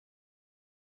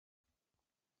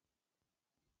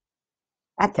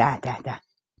Attends.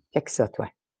 Check ça, toi.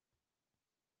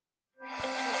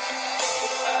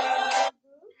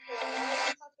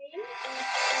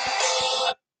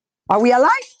 Are we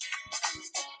alive?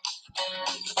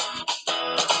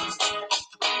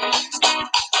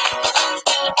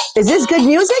 Is this good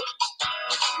music?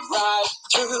 Right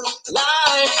through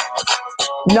life.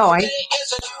 No,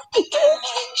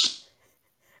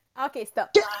 Okay, stop.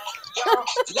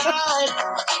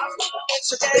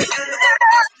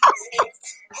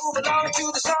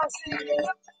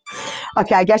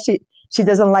 Okay, I guess she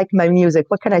doesn't like my music.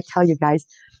 What can I tell you guys?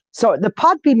 So the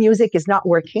Podbean music is not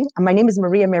working. My name is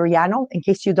Maria Mariano. In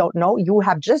case you don't know, you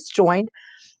have just joined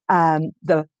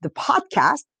the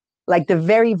podcast, like the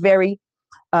very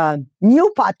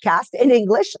new podcast in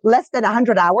English, less than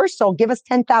 100 hours. So give us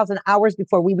 10,000 hours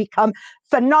before we become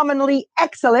phenomenally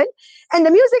excellent. And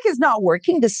the music is not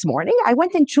working this morning. I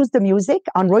went and chose the music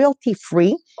on royalty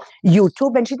free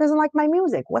YouTube, and she doesn't like my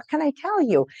music. What can I tell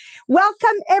you?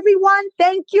 Welcome, everyone.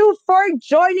 Thank you for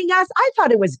joining us. I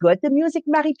thought it was good. The music,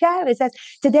 Marie-Pierre, it says,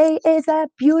 today is a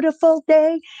beautiful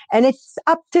day and it's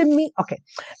up to me. Okay.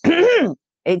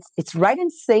 It's right in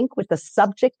sync with the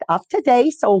subject of today.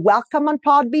 So welcome on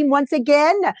Podbean once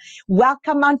again.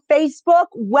 Welcome on Facebook.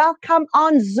 Welcome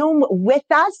on Zoom with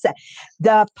us.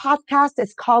 The podcast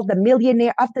is called The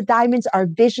Millionaire of the Diamonds. Our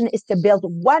vision is to build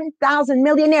 1,000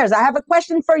 millionaires. I have a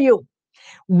question for you.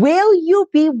 Will you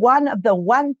be one of the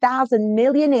 1,000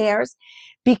 millionaires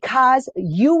because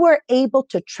you were able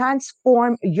to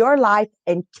transform your life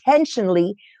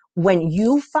intentionally when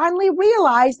you finally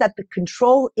realize that the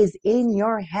control is in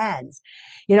your hands?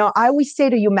 You know, I always say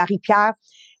to you, Marie-Pierre,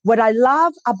 what I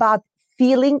love about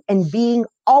feeling and being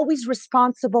always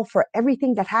responsible for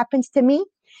everything that happens to me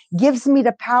gives me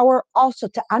the power also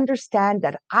to understand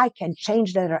that I can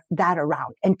change that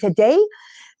around. And today,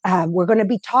 we're going to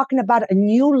be talking about a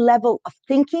new level of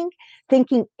thinking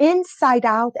inside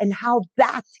out, and how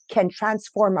that can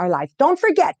transform our life. Don't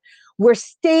forget, we're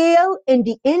still in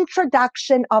the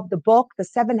introduction of the book, The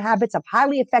 7 Habits of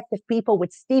Highly Effective People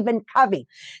with Stephen Covey.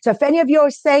 So if any of you are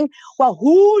saying, well,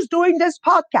 who's doing this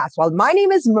podcast? Well, my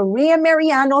name is Maria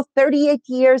Mariano, 38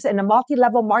 years in a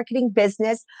multi-level marketing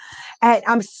business. And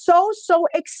I'm so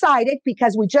excited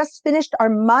because we just finished our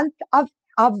month of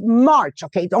March.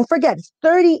 Okay, don't forget, it's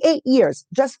 38 years.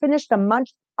 Just finished the month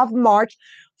of March,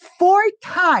 4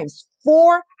 times,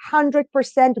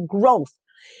 400% growth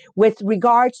with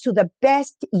regards to the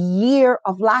best year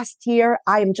of last year.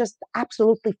 I am just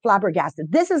absolutely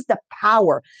flabbergasted. This is the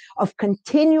power of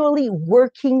continually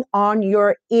working on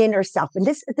your inner self. And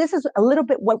this is a little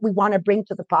bit what we want to bring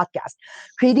to the podcast,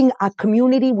 creating a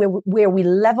community where we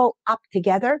level up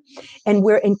together, and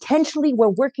we're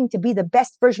working to be the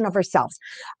best version of ourselves.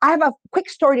 I have a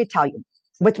quick story to tell you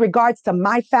with regards to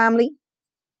my family.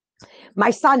 My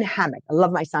son, Hamid. I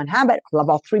love my son, Hamid. I love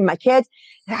all 3 of my kids.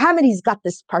 Hamid, he's got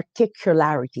this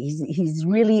particularity. He's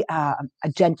really a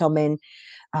gentleman,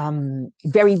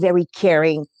 very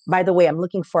caring. By the way, I'm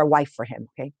looking for a wife for him,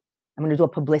 okay? I'm going to do a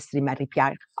publicity,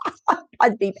 Marie-Pierre.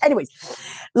 Anyways,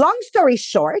 long story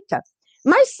short,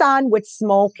 my son would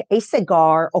smoke a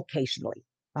cigar occasionally,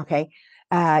 okay?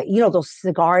 You know, those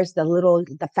cigars,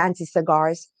 the fancy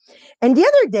cigars. And the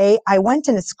other day, I went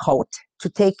in his coat to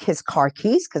take his car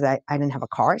keys because I didn't have a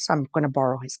car, so I'm going to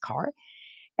borrow his car.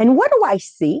 And what do I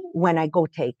see when I go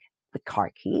take the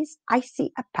car keys? I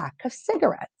see a pack of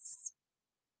cigarettes.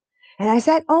 And I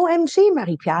said, OMG,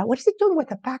 Marie-Pierre, what is he doing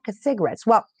with a pack of cigarettes?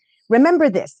 Well, remember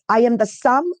this, I am the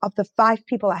sum of the 5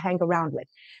 people I hang around with.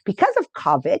 Because of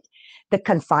COVID, the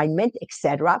confinement,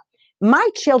 etc., my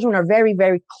children are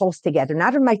very close together. And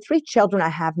out of my 3 children, I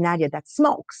have Nadia that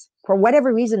smokes. For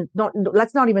whatever reason,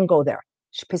 let's not even go there.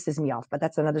 She pisses me off, but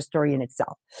that's another story in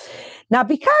itself. Now,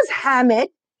 because Hamid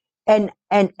and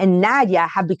Nadia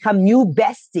have become new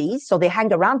besties, so they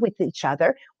hang around with each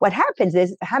other, what happens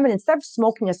is Hamid, instead of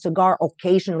smoking a cigar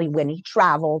occasionally when he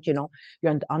traveled, you know,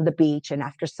 you're on the beach and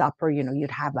after supper, you know,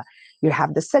 you'd have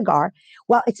the cigar.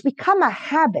 Well, it's become a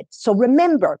habit. So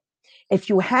remember, if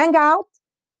you hang out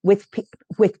with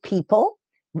people,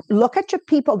 look at your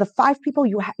people, the 5 people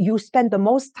you spend the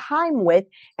most time with,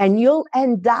 and you'll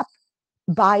end up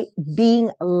by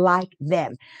being like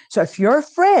them. So if your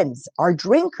friends are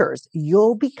drinkers,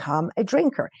 you'll become a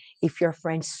drinker. If your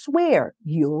friends swear,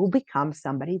 you'll become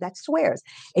somebody that swears.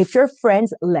 If your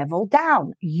friends level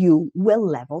down, you will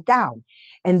level down.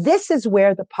 And this is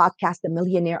where the podcast, The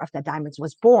Millionaire of the Diamonds,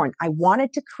 was born. I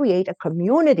wanted to create a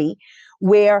community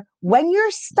where when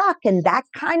you're stuck in that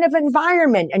kind of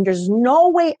environment and there's no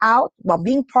way out while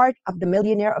being part of the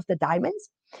Millionaire of the Diamonds,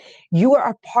 You are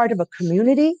a part of a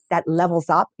community that levels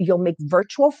up. You'll make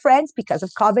virtual friends because of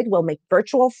COVID. We'll make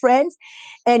virtual friends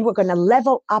and we're going to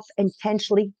level up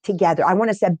intentionally together. I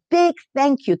want to say a big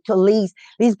thank you to Lise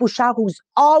Bouchard, who's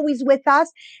always with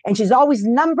us. And she's always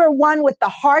number one with the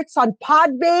hearts on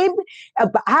Podbabe.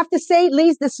 But I have to say,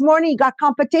 Lise, this morning you got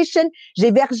competition.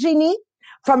 J'ai Virginie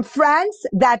from France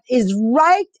that is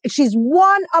right. She's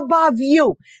one above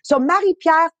you. So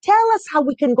Marie-Pierre, tell us how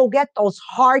we can go get those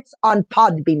hearts on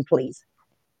Podbean, please.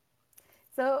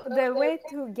 So the way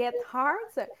to get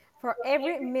hearts for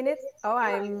every minute. Oh,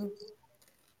 I'm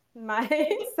my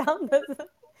sound doesn't.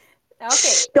 Okay.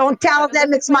 Shh, don't tell So the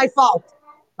them it's my difference. fault.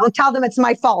 Don't tell them it's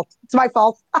my fault. It's my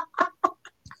fault.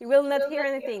 You will not hear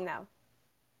anything now.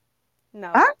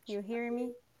 No, Huh? you hear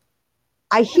me?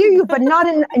 I hear you, but not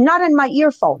in my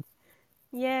earphone.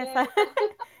 Yes.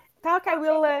 Talk. I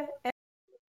will.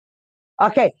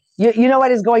 Okay, you know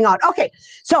what is going on. Okay,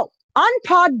 so on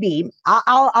Podbeam,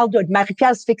 I'll do it.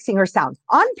 Marie-Pierre's fixing her sound.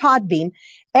 On Podbeam,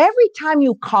 every time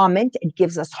you comment, it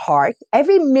gives us heart.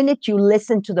 Every minute you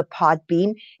listen to the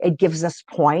Podbeam, it gives us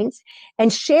points.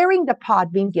 And sharing the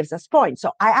Podbeam gives us points.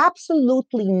 So I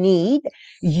absolutely need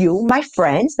you, my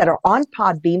friends that are on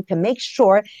Podbeam, to make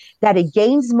sure that it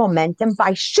gains momentum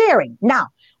by sharing. Now,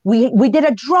 we did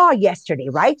a draw yesterday,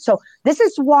 right? So this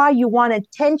is why you want to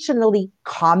intentionally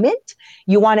comment,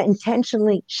 you want to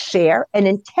intentionally share, and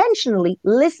intentionally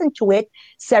listen to it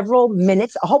several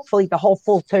minutes, hopefully the whole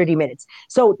full 30 minutes.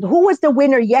 So who was the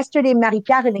winner yesterday,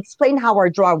 Marie-Pierre, and explain how our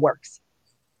draw works.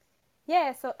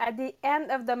 Yeah, so at the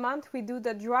end of the month, we do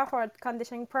the draw for a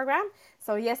conditioning program.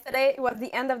 So yesterday was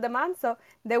the end of the month. So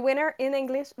the winner in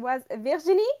English was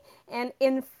Virginie, and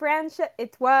in French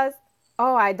it was,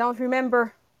 oh, I don't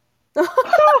remember.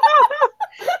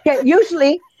 Okay,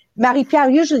 usually, Marie-Pierre,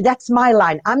 usually that's my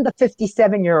line. I'm the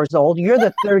 57 years old. You're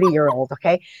the 30-year-old,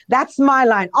 okay? That's my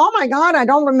line. Oh my God, I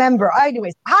don't remember.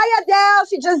 Anyways, hi Adele,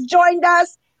 she just joined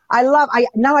us.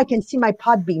 Now I can see my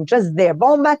pod beam just there.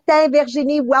 Bon matin,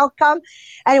 Virginie, welcome.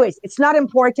 Anyways, it's not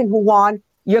important who won.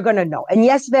 You're going to know. And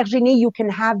yes, Virginie, you can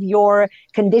have your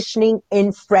conditioning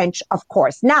in French, of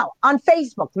course. Now, on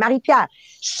Facebook, Marie-Pierre,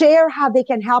 share how they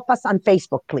can help us on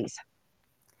Facebook, please.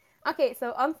 Okay,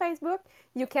 so on Facebook,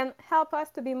 you can help us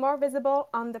to be more visible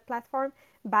on the platform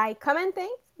by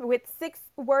commenting with 6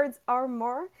 words or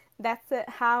more. That's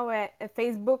how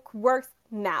Facebook works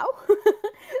now.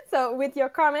 So with your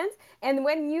comments, and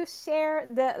when you share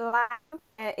the live,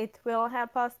 it will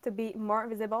help us to be more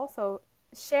visible. So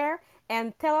share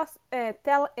and tell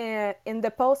in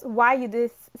the post why you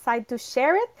decide to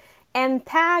share it, and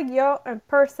tag your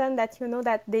person that you know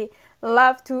that they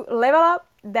love to level up,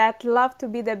 that love to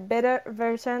be the better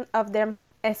version of them.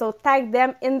 So tag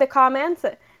them in the comments.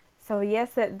 So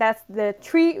yes, that's the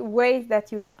 3 ways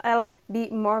that you help be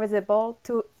more visible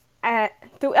to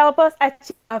help us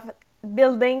achieve of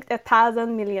building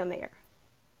 1,000 millionaire.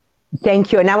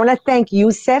 Thank you. And I want to thank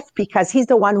Youssef because he's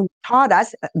the one who taught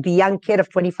us, the young kid of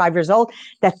 25 years old,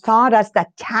 that taught us that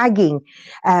tagging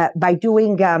by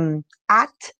doing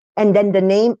at and then the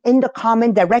name in the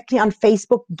comment directly on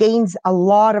Facebook gains a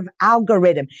lot of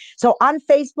algorithm. So on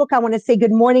Facebook, I want to say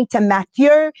good morning to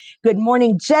Mathieu. Good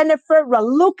morning, Jennifer,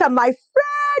 Raluca, my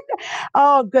friend.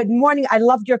 Oh, good morning. I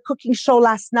loved your cooking show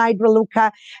last night,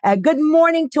 Raluca. Good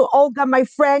morning to Olga, my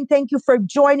friend. Thank you for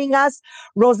joining us.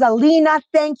 Rosalina,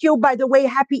 thank you. By the way,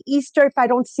 happy Easter. If I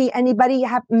don't see anybody,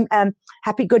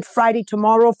 happy Good Friday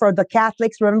tomorrow for the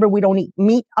Catholics. Remember, we don't eat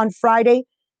meat on Friday.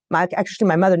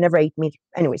 My mother never ate meat.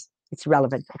 Anyways, it's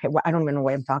irrelevant. Okay, well, I don't even know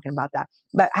why I'm talking about that.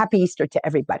 But happy Easter to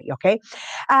everybody, okay?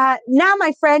 Now,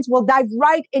 my friends, we'll dive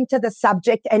right into the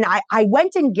subject. And I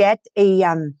went and get a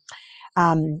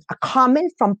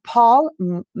comment from Paul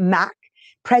Mack,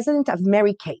 president of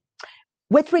Mary Kay,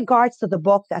 with regards to the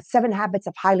book, The 7 Habits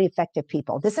of Highly Effective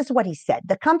People. This is what he said.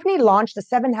 The company launched the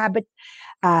 7 Habits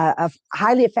of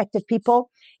Highly Effective People.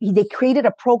 They created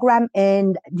a program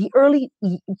in the early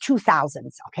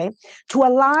 2000s, okay, to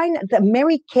align the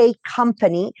Mary Kay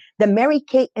company, the Mary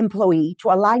Kay employee, to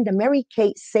align the Mary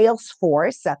Kay sales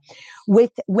force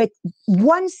with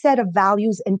one set of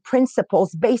values and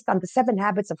principles based on the 7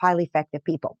 Habits of Highly Effective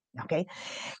People, okay?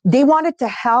 They wanted to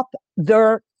help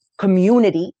their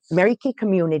community, Mary Kay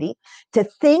community, to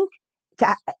think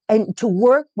and to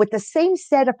work with the same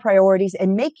set of priorities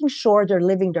and making sure they're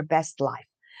living their best life.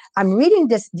 I'm reading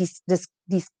this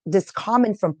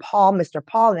comment from Paul, Mr.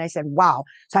 Paul, and I said, wow.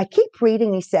 So I keep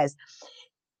reading. He says,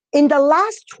 in the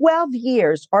last 12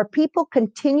 years, our people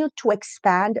continue to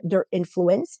expand their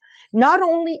influence, not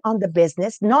only on the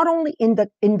business, not only in the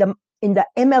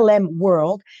MLM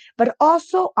world, but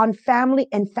also on family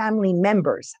and family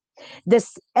members.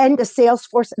 this and the sales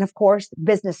force, and of course,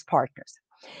 business partners.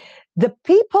 The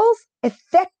people's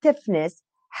effectiveness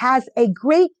has a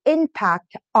great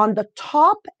impact on the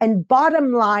top and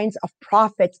bottom lines of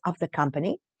profits of the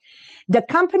company. The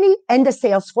company and the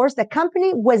sales force, the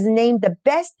company was named the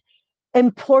best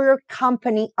employer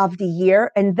company of the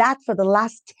year, and that for the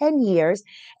last 10 years.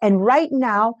 And right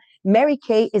now, Mary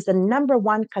Kay is the number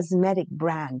one cosmetic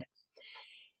brand.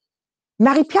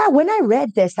 Marie-Pierre, when I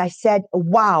read this, I said,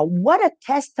 wow, what a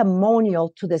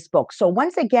testimonial to this book. So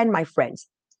once again, my friends,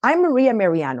 I'm Maria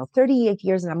Mariano, 38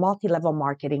 years in a multi-level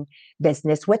marketing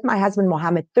business with my husband,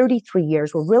 Mohammed, 33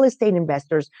 years. We're real estate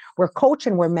investors. We're coach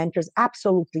and we're mentors,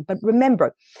 absolutely. But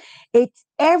remember, it's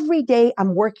every day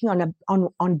I'm working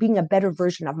on being a better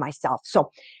version of myself.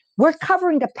 So we're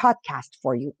covering the podcast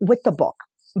for you with the book.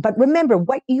 But remember,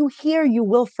 what you hear, you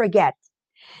will forget.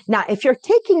 Now, if you're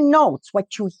taking notes,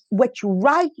 what you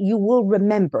write, you will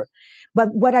remember.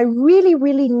 But what I really,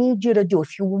 really need you to do,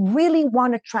 if you really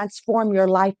want to transform your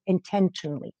life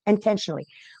intentionally,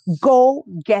 go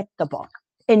get the book.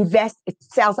 Invest. It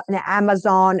sells on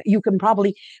Amazon. You can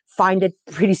probably find it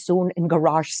pretty soon in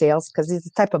garage sales, because it's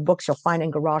the type of books you'll find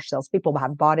in garage sales. People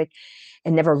have bought it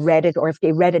and never read it, or if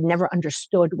they read it, never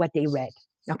understood what they read.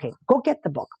 Okay, go get the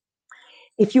book.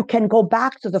 If you can go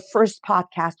back to the first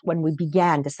podcast when we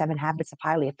began, the 7 Habits of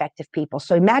Highly Effective People.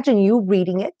 So imagine you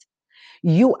reading it,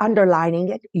 you underlining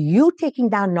it, you taking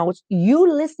down notes, you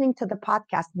listening to the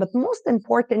podcast, but most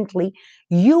importantly,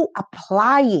 you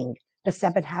applying the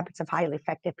 7 Habits of Highly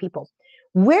Effective People.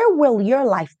 Where will your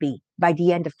life be by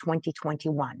the end of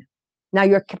 2021? Now,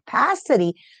 your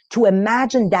capacity to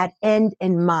imagine that end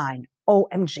in mind,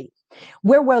 OMG.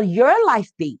 Where will your life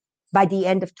be by the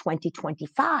end of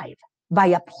 2025? By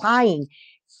applying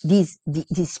these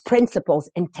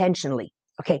principles intentionally.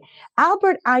 Okay,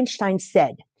 Albert Einstein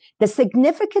said, the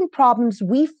significant problems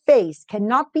we face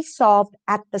cannot be solved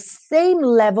at the same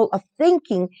level of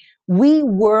thinking we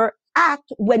were at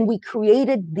when we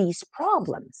created these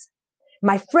problems.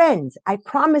 My friends, I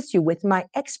promise you, with my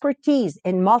expertise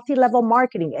in multi-level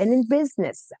marketing and in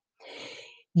business,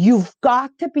 you've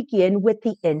got to begin with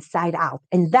the inside out.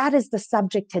 And that is the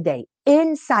subject today,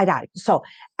 inside out. So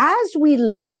as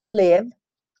we live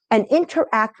and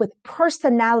interact with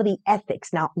personality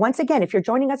ethics. Now, once again, if you're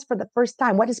joining us for the first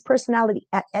time, what is personality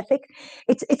ethic?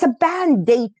 It's a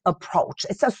band-aid approach.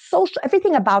 It's a social,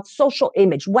 everything about social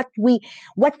image. What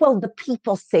will the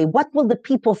people say? What will the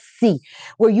people see?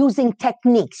 We're using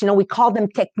techniques. We call them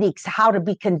techniques, how to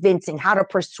be convincing, how to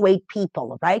persuade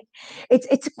people, right?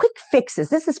 It's quick fixes.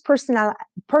 This is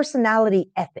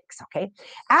personality ethics, okay?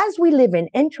 As we live and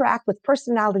interact with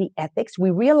personality ethics,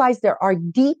 we realize there are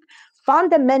deep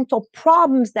fundamental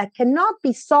problems that cannot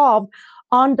be solved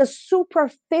on the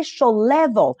superficial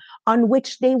level on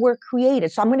which they were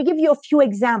created. So I'm going to give you a few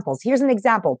examples. Here's an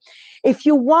example. If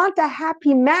you want a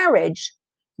happy marriage,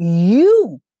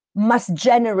 you must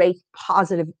generate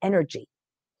positive energy.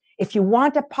 If you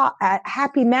want a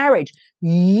happy marriage,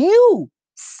 you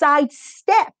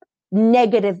sidestep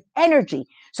negative energy.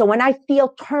 So when I feel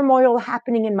turmoil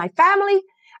happening in my family,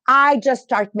 I just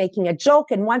start making a joke.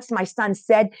 And once my son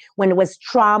said, when it was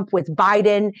Trump with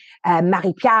Biden,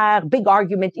 Marie-Pierre, big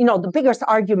argument, the biggest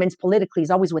arguments politically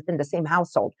is always within the same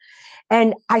household.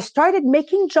 And I started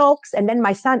making jokes. And then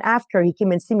my son, after he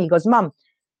came and see me, he goes, Mom,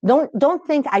 don't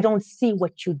think I don't see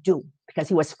what you do. Because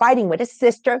he was fighting with his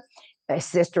sister. His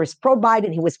sister is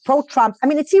pro-Biden. He was pro-Trump. I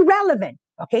mean, it's irrelevant,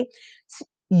 okay?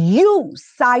 You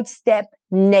sidestep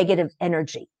negative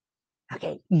energy.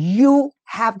 Okay, you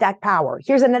have that power.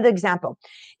 Here's another example.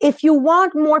 If you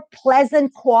want more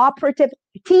pleasant, cooperative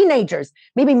teenagers,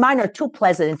 maybe mine are too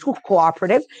pleasant and too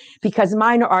cooperative because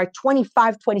mine are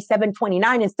 25, 27,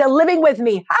 29 and still living with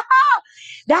me.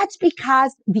 That's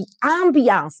because the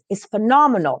ambiance is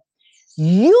phenomenal.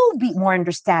 You be more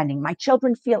understanding. My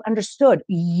children feel understood.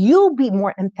 You be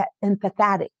more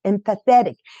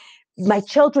empathetic. My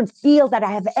children feel that I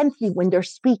have empathy when they're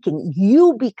speaking.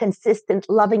 You be consistent,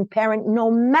 loving parent, no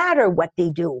matter what they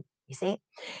do. You see?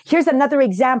 Here's another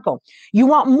example. You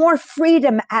want more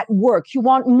freedom at work. You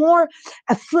want more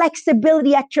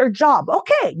flexibility at your job.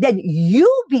 Okay, then you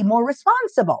be more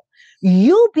responsible.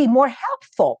 You be more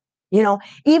helpful.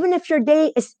 Even if your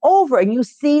day is over and you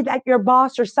see that your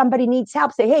boss or somebody needs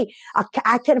help, say, hey,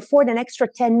 I can afford an extra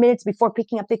 10 minutes before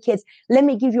picking up the kids. Let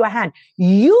me give you a hand.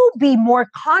 You be more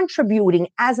contributing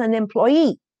as an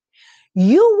employee.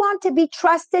 You want to be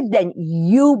trusted, then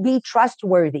you be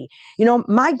trustworthy.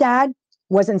 My dad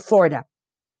was in Florida.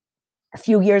 a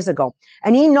few years ago.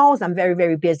 And he knows I'm very,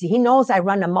 very busy. He knows I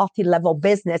run a multi-level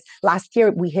business. Last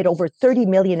year we hit over 30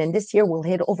 million, and this year we'll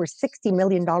hit over $60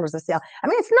 million of sale. I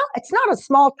mean, it's not a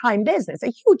small time business,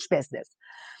 a huge business.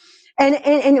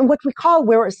 And what we call,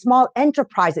 we're a small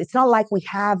enterprise. It's not like we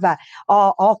have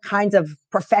all kinds of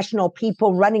professional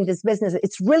people running this business.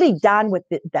 It's really done with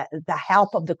the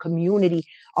help of the community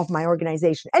of my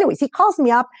organization. Anyways, he calls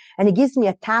me up and he gives me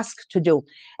a task to do.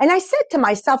 And I said to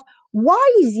myself,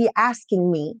 why is he asking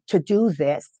me to do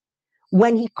this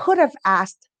when he could have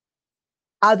asked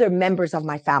other members of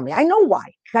my family? I know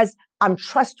why, because I'm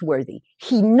trustworthy.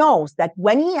 He knows that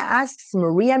when he asks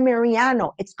Maria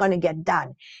Mariano, it's going to get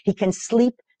done. He can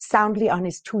sleep soundly on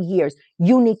his 2 years.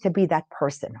 You need to be that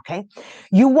person, okay?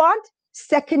 You want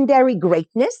secondary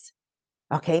greatness,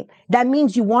 okay? That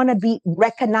means you want to be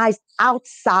recognized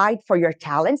outside for your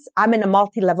talents. I'm in a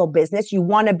multi-level business. You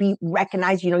want to be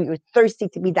recognized, you're thirsty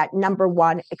to be that number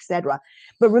one, etc.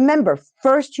 But remember,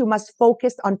 first you must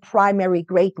focus on primary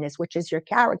greatness, which is your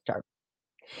character.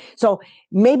 So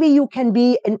maybe you can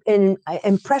be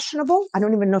impressionable. I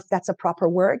don't even know if that's a proper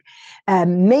word.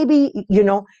 Maybe,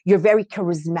 you're very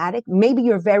charismatic. Maybe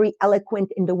you're very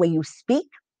eloquent in the way you speak.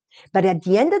 But at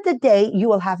the end of the day, you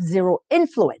will have zero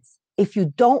influence if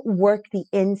you don't work the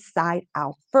inside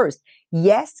out first.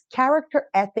 Yes, character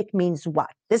ethic means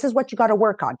what? This is what you got to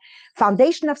work on.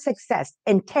 Foundation of success,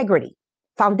 integrity.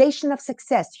 Foundation of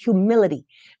success, humility.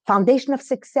 Foundation of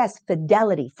success,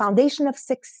 fidelity. Foundation of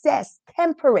success,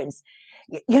 temperance.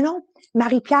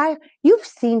 Marie-Pierre, you've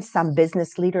seen some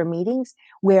business leader meetings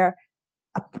where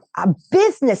a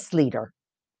business leader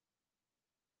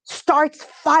starts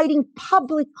fighting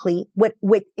publicly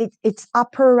with its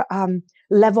upper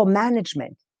level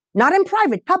management, not in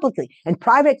private, publicly. In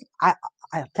private,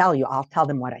 I'll tell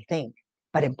them what I think,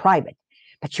 but in private.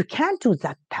 But you can't do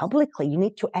that publicly. You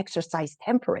need to exercise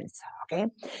temperance, okay?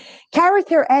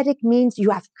 Character ethic means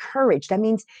you have courage. That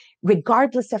means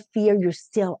regardless of fear, you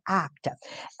still act.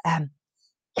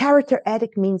 Character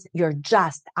ethic means you're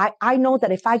just. I know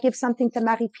that if I give something to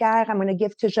Marie-Pierre, I'm going to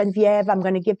give to Geneviève,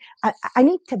 I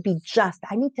need to be just.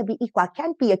 I need to be equal. I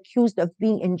can't be accused of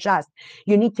being unjust.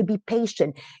 You need to be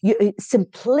patient.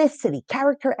 Simplicity.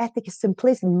 Character ethic is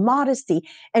simplicity, modesty,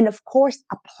 and of course,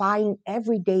 applying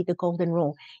every day the golden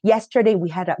rule. Yesterday, we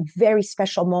had a very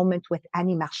special moment with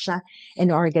Annie Marchand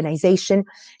in our organization.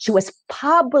 She was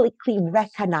publicly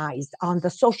recognized on the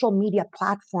social media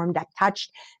platform that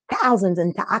touched thousands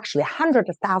and actually hundreds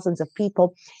of thousands of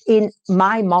people in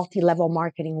my multi-level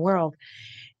marketing world.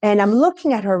 And I'm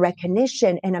looking at her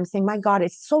recognition and I'm saying, my God,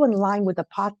 it's so in line with the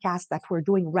podcast that we're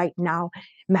doing right now,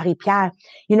 Marie-Pierre.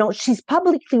 She's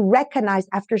publicly recognized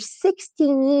after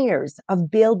 16 years of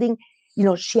building.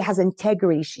 She has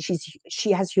integrity.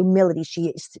 She has humility.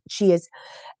 She is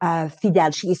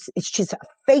fidèle. She's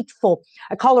faithful.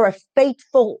 I call her a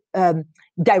faithful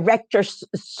director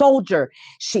soldier.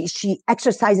 She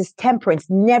exercises temperance.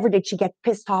 Never did she get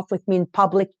pissed off with me in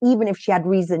public, even if she had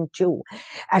reason to.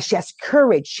 She has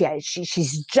courage.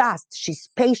 She's just. She's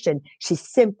patient. She's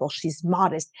simple. She's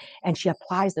modest, and she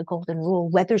applies the golden rule,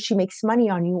 whether she makes money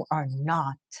on you or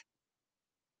not.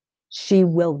 She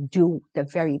will do the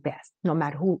very best, no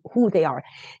matter who they are.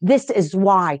 This is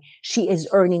why she is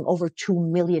earning over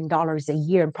 $2 million a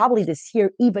year, and probably this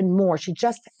year even more. She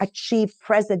just achieved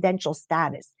presidential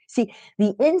status. See,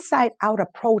 the inside out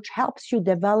approach helps you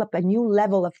develop a new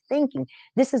level of thinking.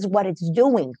 This is what it's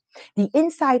doing. The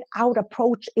inside out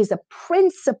approach is a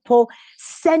principle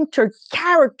centered,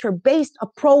 character based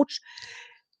approach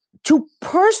to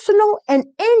personal and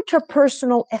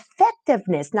interpersonal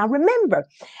effectiveness. Now, remember,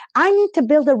 I need to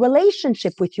build a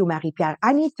relationship with you, Marie-Pierre.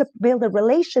 I need to build a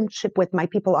relationship with my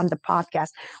people on the podcast,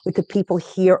 with the people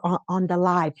here on the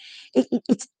live.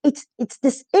 It's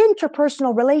this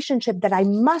interpersonal relationship that I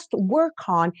must work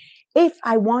on if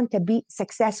I want to be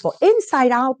successful. Inside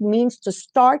out means to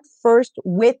start first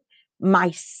with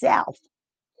myself.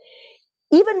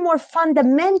 Even more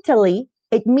fundamentally,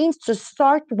 it means to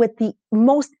start with the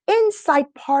most inside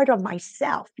part of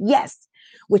myself. Yes,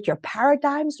 with your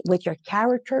paradigms, with your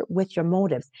character, with your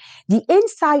motives. The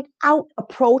inside out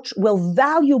approach will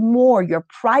value more your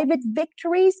private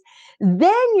victories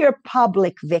than your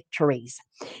public victories.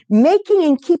 Making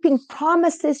and keeping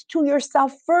promises to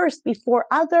yourself first before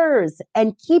others,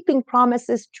 and keeping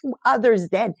promises to others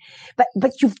then.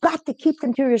 But you've got to keep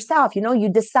them to yourself. You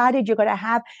decided you're going to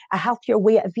have a healthier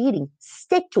way of eating.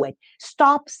 Stick to it.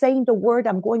 Stop saying the word,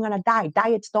 I'm going on a diet.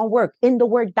 Diets don't work. In the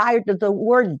word diet, there's the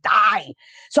word die.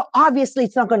 So obviously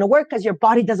it's not going to work because your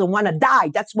body doesn't want to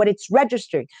die. That's what it's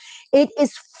registering. It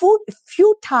is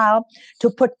futile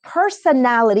to put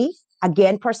personality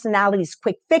Again, personality is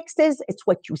quick fixes. It's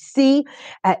what you see.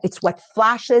 It's what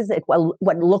flashes. It's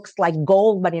what looks like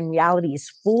gold, but in reality is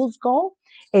fool's gold.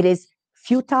 It is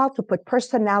futile to put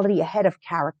personality ahead of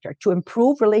character, to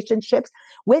improve relationships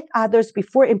with others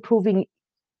before improving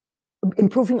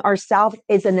ourselves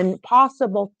is an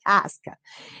impossible task.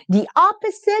 The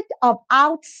opposite of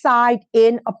outside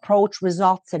in approach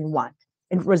results in what?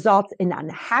 It results in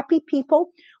unhappy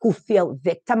people who feel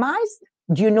victimized.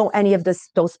 Do you know any of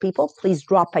those people? Please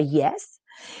drop a yes.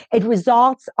 It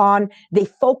results on they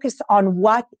focus on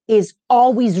what is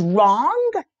always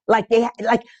wrong. Like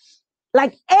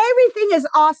everything is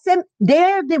awesome.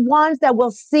 They're the ones that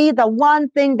will see the one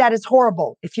thing that is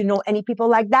horrible. If you know any people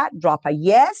like that, drop a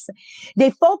yes. They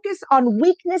focus on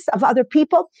weakness of other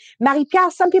people.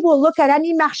 Marie-Pierre, some people will look at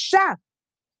Annie Marchand,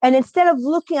 and instead of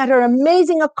looking at her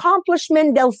amazing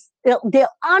accomplishment, they'll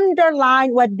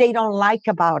underline what they don't like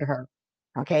about her.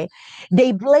 Okay.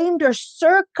 They blame their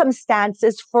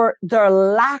circumstances for their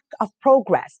lack of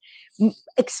progress.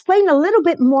 Explain a little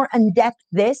bit more in depth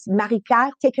this.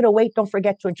 Marie-Pierre, take it away. Don't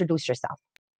forget to introduce yourself.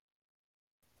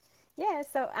 Yeah,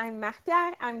 so I'm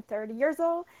Marie-Pierre. I'm 30 years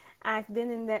old. I've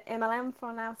been in the MLM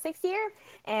for now 6 years.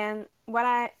 And when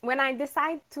I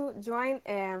decided to join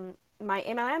my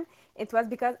MLM, it was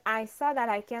because I saw that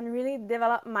I can really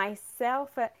develop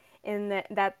myself in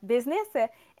that business.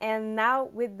 And now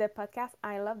with the podcast,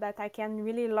 I love that I can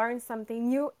really learn something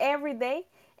new every day.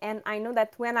 And I know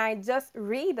that when I just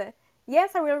read,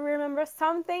 yes, I will remember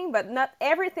something, but not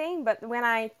everything. But when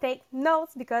I take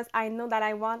notes, because I know that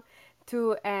I want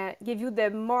to give you the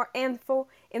more info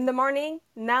in the morning,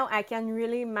 now I can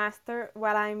really master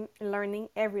what I'm learning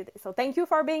every day. So thank you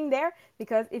for being there,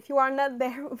 because if you are not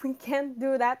there, we can't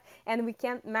do that, and we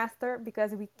can't master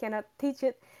because we cannot teach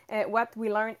it what we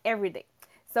learn every day.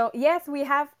 So yes, we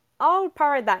have all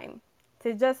paradigm.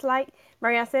 So just like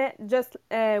Maria said, just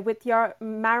with your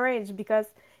marriage, because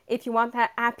if you want a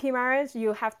happy marriage,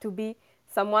 you have to be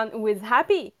someone who is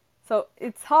happy. So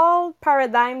it's all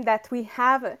paradigm that we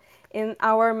have in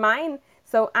our mind.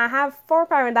 So I have 4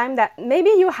 paradigms that maybe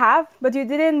you have, but you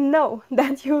didn't know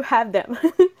that you have them.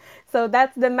 So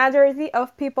that's the majority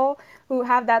of people who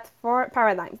have that 4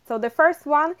 paradigms. So the first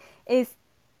one is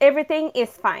everything is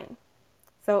fine.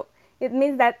 So it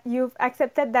means that you've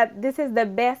accepted that this is the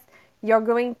best you're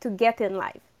going to get in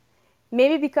life.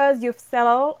 Maybe because you've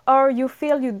settled, or you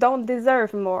feel you don't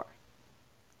deserve more.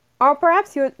 Or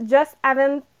perhaps you just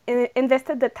haven't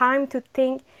invested the time to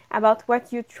think about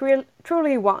what you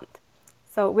truly want.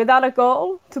 So without a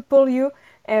goal to pull you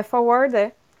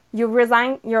forward, you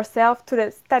resign yourself to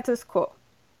the status quo.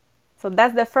 So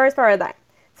that's the first paradigm.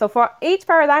 So for each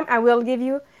paradigm, I will give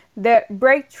you the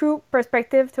breakthrough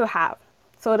perspective to have.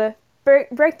 So the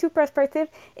breakthrough perspective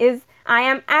is I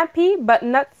am happy but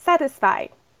not satisfied.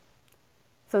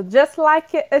 So just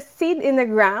like a seed in the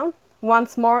ground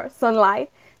wants more sunlight,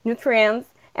 nutrients,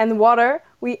 and water,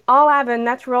 we all have a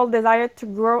natural desire to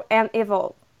grow and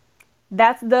evolve.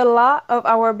 That's the law of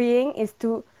our being, is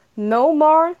to know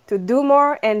more, to do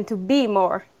more, and to be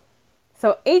more.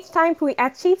 So each time we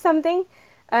achieve something,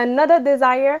 another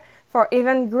desire for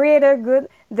even greater good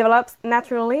develops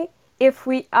naturally if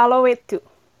we allow it to.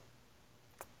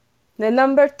 The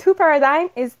number 2 paradigm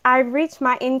is I've reached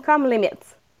my income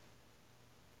limits.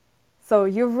 So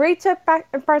you've reached a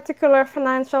particular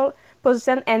financial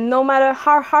position, and no matter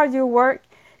how hard you work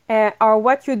or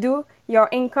what you do, your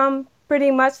income pretty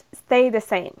much stay the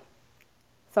same.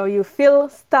 So you feel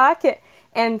stuck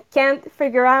and can't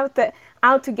figure out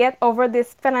how to get over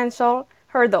this financial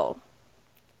hurdle.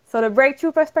 So the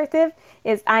breakthrough perspective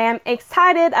is I am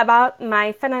excited about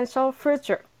my financial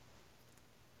future.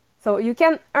 So you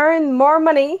can earn more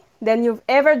money than you've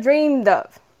ever dreamed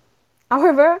of.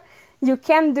 However, you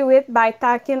can't do it by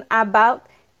talking about,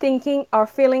 thinking, or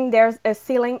feeling there's a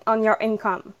ceiling on your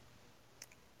income.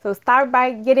 So start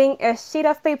by getting a sheet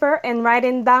of paper and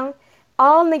writing down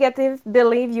all negative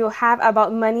beliefs you have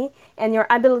about money and your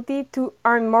ability to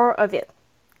earn more of it.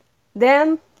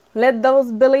 Then let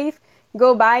those beliefs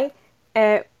go by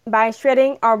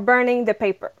shredding or burning the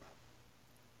paper.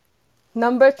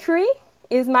 Number 3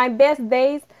 is my best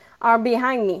days are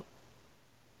behind me.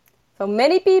 So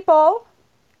many people,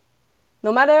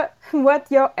 no matter what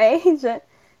your age,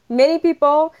 many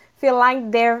people feel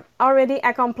like they've already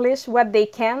accomplished what they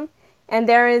can, and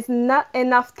there is not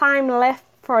enough time left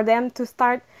for them to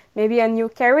start maybe a new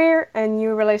career, a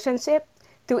new relationship,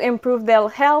 to improve their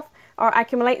health or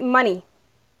accumulate money.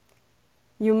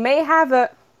 You may have a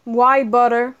why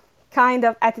bother kind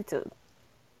of attitude.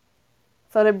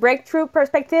 So the breakthrough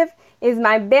perspective is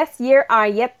my best years are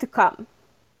yet to come.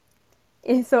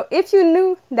 So if you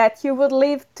knew that you would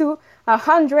live to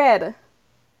 100,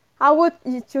 how would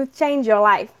you change your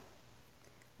life?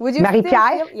 Would you still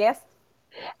Marie-Pierre, feel yes?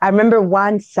 I remember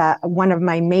once one of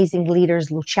my amazing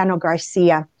leaders, Luciano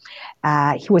Garcia,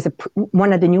 he was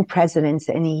one of the new presidents,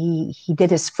 and he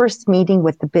did his first meeting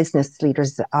with the business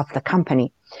leaders of the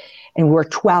company. And we were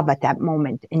 12 at that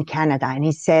moment in Canada. And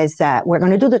he says, we're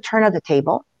going to do the turn of the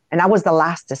table. And I was the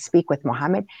last to speak with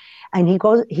Mohammed. And he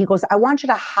goes, I want you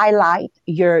to highlight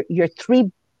your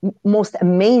three most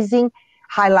amazing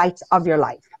highlights of your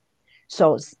life.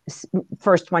 So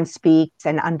first one speaks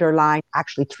and underline,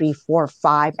 actually three, four,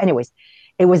 five. Anyways,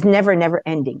 it was never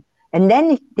ending. And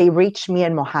then they reached me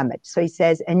and Mohammed. So he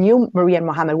says, and you, Maria and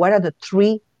Mohammed, what are the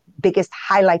three biggest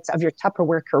highlights of your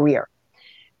Tupperware career?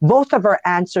 Both of our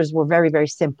answers were very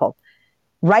simple.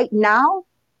 Right now,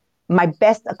 my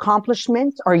best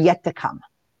accomplishments are yet to come.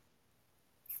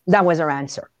 That was our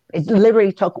answer. It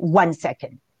literally took 1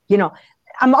 second. You know,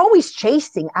 I'm always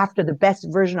chasing after the best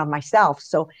version of myself.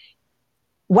 So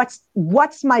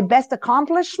what's my best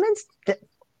accomplishments?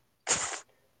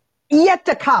 Yet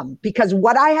to come, because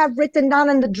what I have written down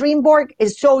on the dream board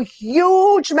is so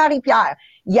huge, Marie-Pierre.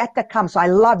 Yet to come. So I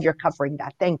love your covering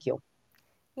that. Thank you.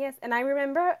 Yes, and I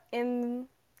remember in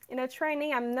a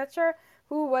training, I'm not sure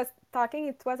who was talking.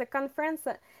 It was a conference,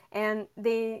 and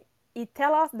they it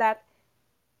tell us that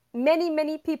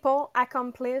many people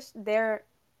accomplish their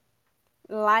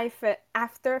life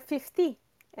after 50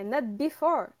 and not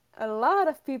before. A lot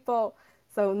of people.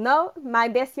 So no, my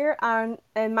best year are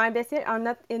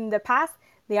not in the past.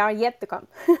 They are yet to come.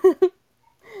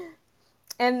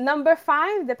 And number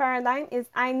 5, the paradigm is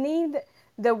I need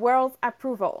the world's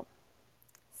approval.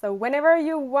 So whenever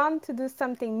you want to do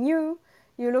something new,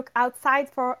 you look outside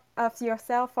of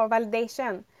yourself for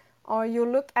validation, or you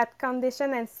look at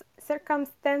conditions and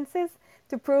circumstances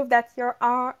to prove that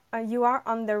you are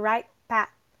on the right path.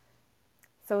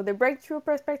 So the breakthrough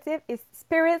perspective is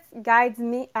spirit guides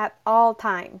me at all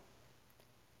time.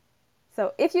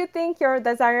 So if you think your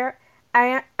desires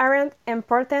aren't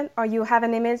important, or you have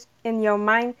an image in your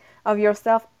mind of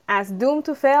yourself as doomed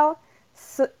to fail,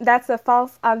 so that's a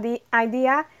false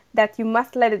idea that you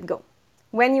must let it go.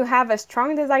 When you have a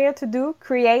strong desire to do,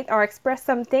 create, or express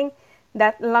something,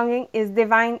 that longing is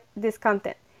divine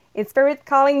discontent. It's spirit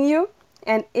calling you,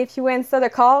 and if you answer the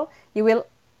call, you will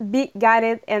be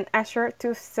guided and assured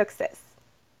to success.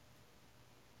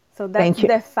 So that's Thank you.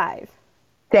 the 5.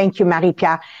 Thank you,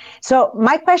 Marie-Pierre. So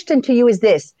my question to you is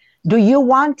this. Do you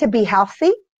want to be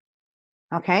healthy?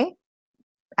 Okay.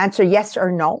 Answer yes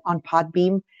or no on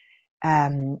Podbeam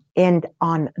and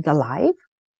on the live.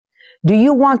 Do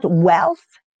you want wealth?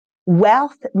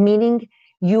 Wealth meaning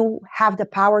you have the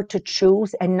power to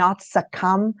choose and not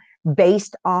succumb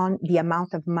based on the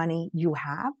amount of money you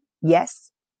have?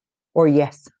 Yes or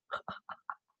yes?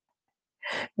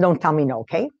 Don't tell me no,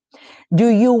 okay? Do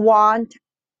you want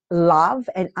love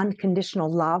and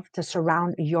unconditional love to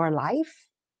surround your life?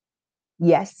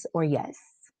 Yes or yes?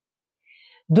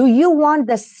 Do you want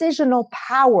decisional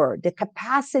power, the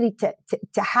capacity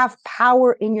to have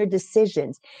power in your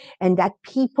decisions, and that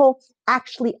people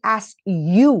actually ask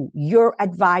you your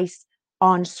advice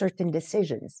on certain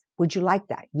decisions? Would you like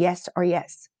that? Yes or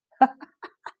yes?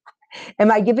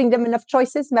 Am I giving them enough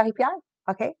choices, Marie-Pierre?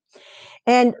 Okay.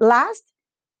 And last,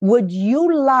 would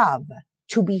you love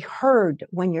to be heard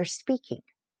when you're speaking?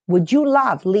 Would you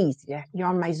love, Lise, you're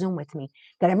on my Zoom with me,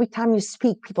 that every time you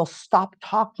speak, people stop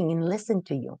talking and listen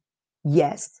to you?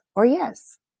 Yes or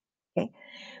yes? Okay.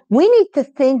 We need to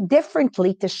think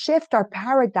differently to shift our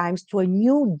paradigms to a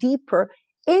new, deeper,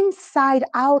 inside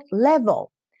out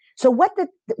level. So what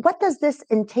does this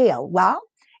entail? Well,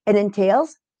 it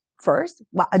entails first,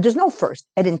 well, there's no first.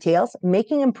 It entails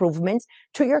making improvements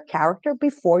to your character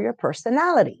before your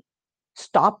personality.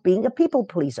 Stop being a people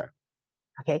pleaser.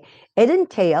 Okay. It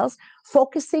entails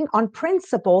focusing on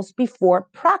principles before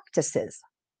practices.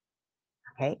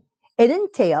 Okay. It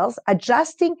entails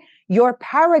adjusting your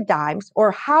paradigms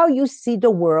or how you see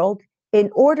the world in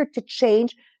order to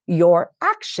change your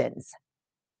actions.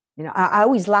 You know, I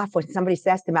always laugh when somebody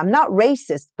says to me, I'm not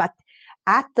racist, but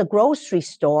at the grocery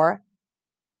store,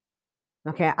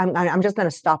 okay, I'm just going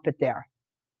to stop it there.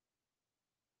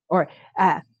 Or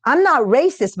I'm not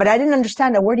racist, but I didn't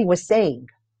understand the word he was saying.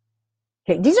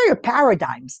 Okay, these are your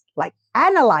paradigms. Like,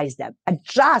 analyze them,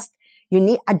 adjust. You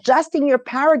need adjusting your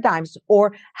paradigms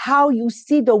or how you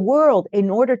see the world in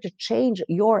order to change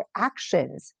your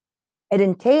actions. It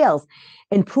entails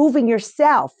improving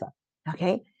yourself,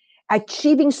 okay?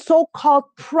 Achieving so-called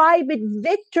private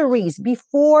victories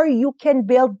before you can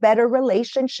build better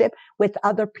relationship with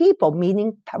other people,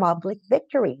 meaning public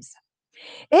victories.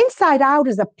 Inside out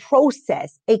is a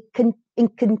process, a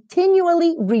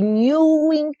continually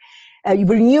renewed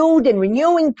and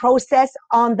renewing process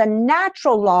on the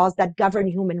natural laws that govern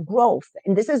human growth.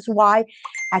 And this is why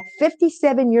at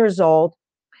 57 years old,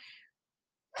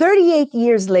 38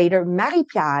 years later,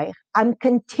 Marie-Pierre, I'm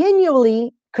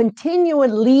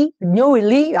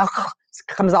newly,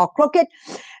 comes all crooked,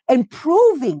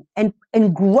 improving and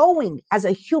growing as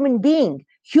a human being,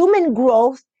 human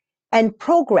growth and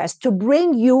progress to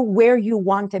bring you where you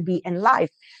want to be in life.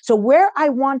 So where I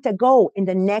want to go in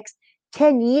the next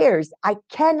 10 years, I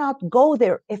cannot go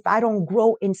there if I don't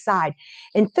grow inside.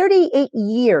 In 38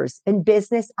 years in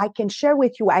business, I can share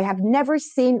with you, I have never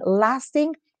seen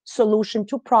lasting solution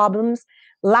to problems,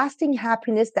 lasting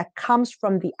happiness that comes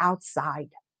from the outside.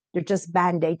 They're just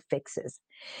band-aid fixes.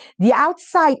 The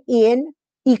outside in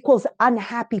equals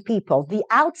unhappy people. The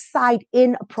outside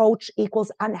in approach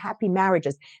equals unhappy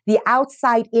marriages. The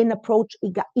outside in approach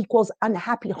equals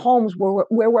unhappy homes where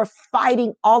we're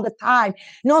fighting all the time.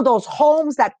 You know, those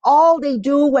homes that all they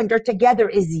do when they're together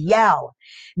is yell.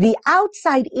 The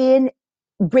outside in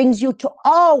brings you to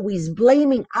always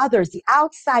blaming others. The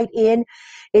outside in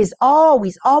is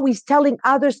always telling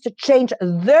others to change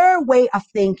their way of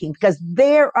thinking because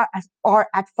they are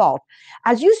at fault.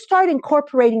 As you start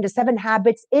incorporating the 7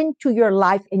 habits into your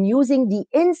life and using the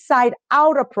inside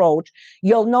out approach,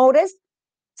 you'll notice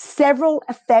several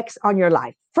effects on your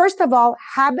life. First of all,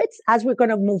 habits, as we're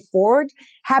going to move forward,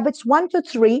 habits 1 to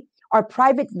 3 are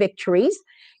private victories.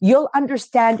 You'll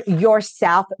understand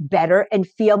yourself better and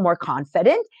feel more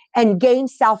confident and gain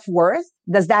self-worth.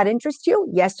 Does that interest you?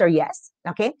 Yes or yes?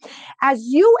 Okay. As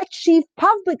you achieve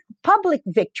public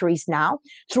victories now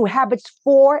through habits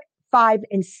 4, 5,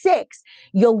 and 6,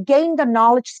 you'll gain the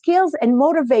knowledge, skills, and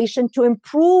motivation to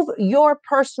improve your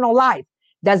personal life.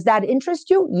 Does that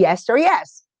interest you? Yes or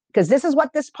yes? Because this is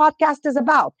what this podcast is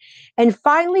about. And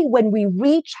finally, when we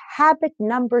reach habit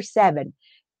number 7,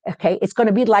 okay, it's going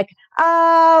to be like,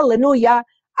 hallelujah,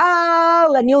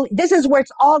 hallelujah. This is where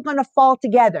it's all going to fall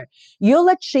together. You'll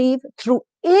achieve through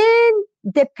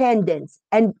independence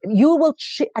and you will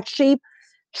achieve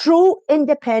true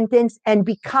independence and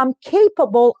become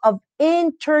capable of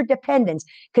interdependence,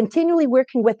 continually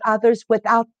working with others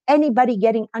without anybody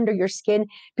getting under your skin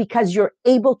because you're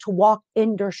able to walk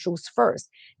in their shoes first.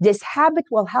 This habit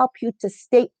will help you to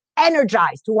stay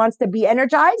energized. Who wants to be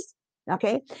energized?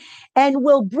 Okay. And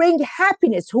will bring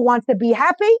happiness. Who wants to be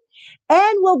happy?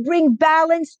 And will bring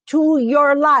balance to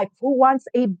your life. Who wants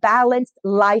a balanced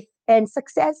life and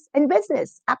success and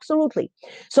business? Absolutely.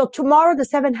 So tomorrow, the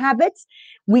 7 habits,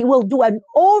 we will do an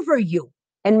overview.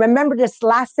 And remember this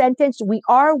last sentence, we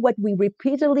are what we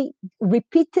repeatedly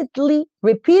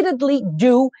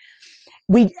do.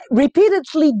 We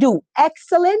repeatedly do.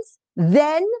 Excellence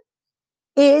then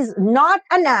is not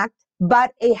an act,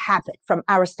 but a habit from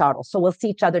Aristotle. So we'll see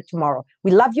each other tomorrow. We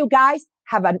love you guys.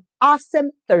 Have an awesome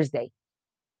Thursday.